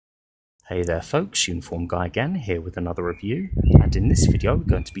Hey there folks, Uniform Guy again, here with another review, and in this video we're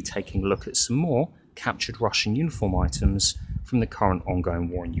going to be taking a look at some more captured Russian uniform items from the current ongoing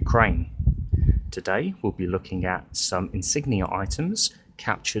war in Ukraine. Today we'll be looking at some insignia items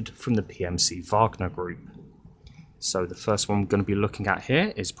captured from the PMC Wagner Group. So the first one we're going to be looking at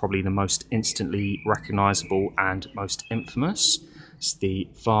here is probably the most instantly recognisable and most infamous. It's the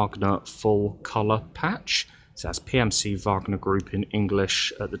Wagner full colour patch. So that's PMC Wagner Group in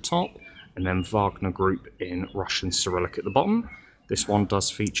English at the top, and then Wagner Group in Russian Cyrillic at the bottom. This one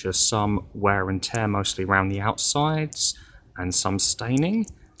does feature some wear and tear mostly around the outsides and some staining,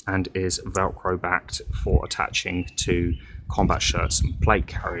 and is Velcro backed for attaching to combat shirts and plate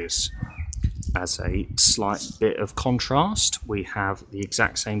carriers. As a slight bit of contrast, we have the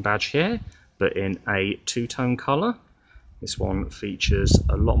exact same badge here, but in a two-tone colour. This one features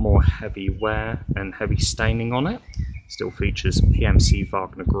a lot more heavy wear and heavy staining on it. Still features PMC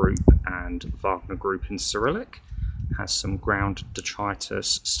Wagner Group and Wagner Group in Cyrillic. Has some ground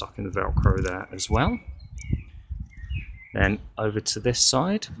detritus stuck in the Velcro there as well. Then over to this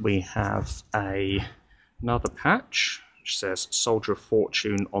side we have another patch which says Soldier of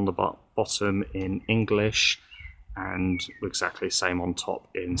Fortune on the bottom in English and exactly the same on top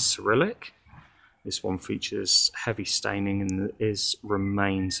in Cyrillic. This one features heavy staining and there is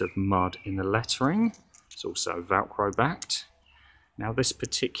remains of mud in the lettering. It's also Velcro backed. Now this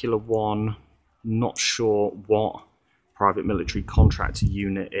particular one, not sure what private military contractor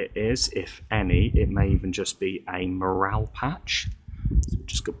unit it is, if any. It may even just be a morale patch. So we're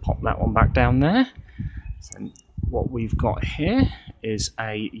just going to pop that one back down there. So what we've got here is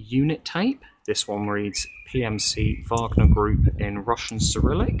a unit tape. This one reads PMC Wagner Group in Russian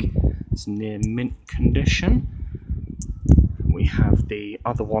Cyrillic. It's near mint condition. We have the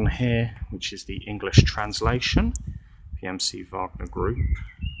other one here, which is the English translation, PMC Wagner Group.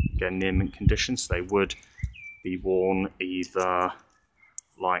 Again, near mint condition, so they would be worn either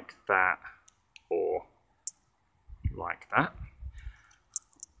like that or like that.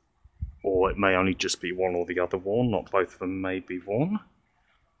 Or it may only just be one or the other worn, not both of them may be worn.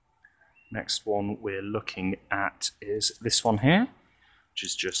 Next one we're looking at is this one here, which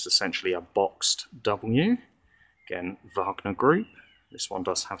is just essentially a boxed W. Again, Wagner Group. This one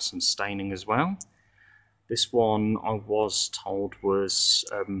does have some staining as well. This one I was told was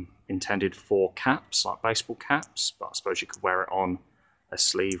intended for caps, like baseball caps, but I suppose you could wear it on a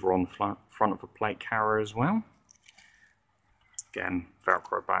sleeve or on the front of a plate carrier as well. Again,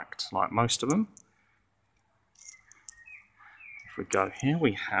 Velcro backed like most of them. If we go here,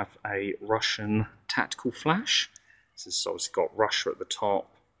 we have a Russian tactical flash. This has obviously got Russia at the top.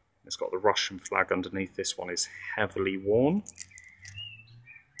 It's got the Russian flag underneath. This one is heavily worn.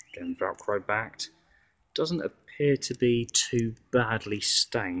 Again, Velcro backed. Doesn't appear to be too badly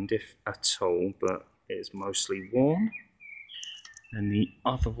stained, if at all, but it is mostly worn. And the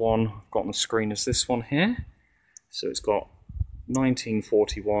other one I've got on the screen is this one here. So it's got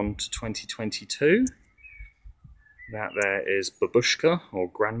 1941 to 2022. That there is babushka, or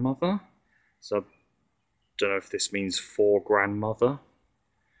grandmother. So I don't know if this means for grandmother.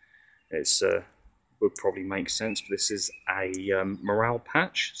 It's would probably make sense, but this is a morale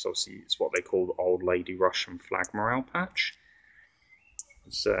patch. So obviously it's what they call the old lady Russian flag morale patch.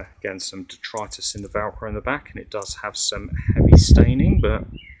 There's again some detritus in the Velcro in the back, and it does have some heavy staining, but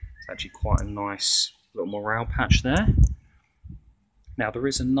it's actually quite a nice little morale patch there. Now there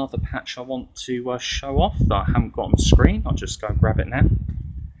is another patch I want to show off that I haven't got on the screen. I'll just go and grab it now.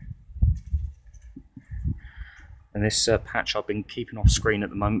 And this patch I've been keeping off screen at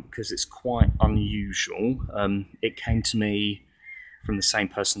the moment because it's quite unusual. It came to me from the same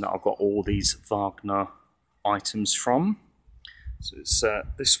person that I've got all these Wagner items from. So it's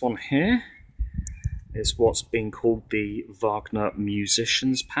this one here is what's being called the Wagner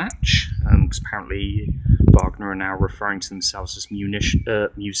musicians patch. Because apparently Wagner are now referring to themselves as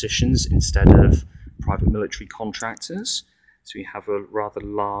musicians instead of private military contractors. So we have a rather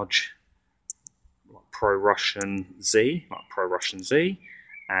large pro-Russian Z,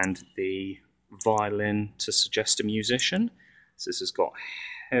 and the violin to suggest a musician. So this has got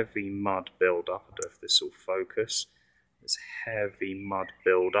heavy mud build-up. I don't know if this will focus. There's heavy mud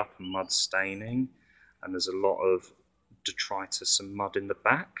build-up and mud staining, and there's a lot of detritus and mud in the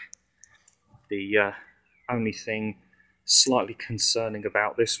back. The only thing slightly concerning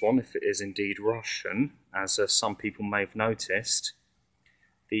about this one, if it is indeed Russian, as some people may have noticed,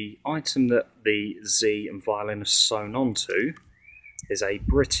 the item that the Z and violin are sewn onto is a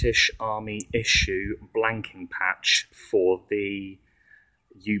British Army issue blanking patch for the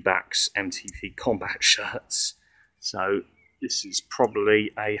UBAC's MTP combat shirts. So This is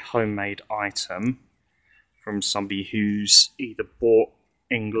probably a homemade item from somebody who's either bought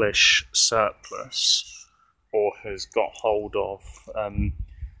English surplus or has got hold of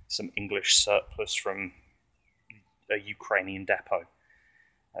some English surplus from a Ukrainian depot.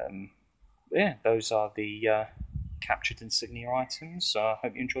 Yeah, those are the captured insignia items. I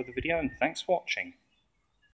hope you enjoyed the video and thanks for watching.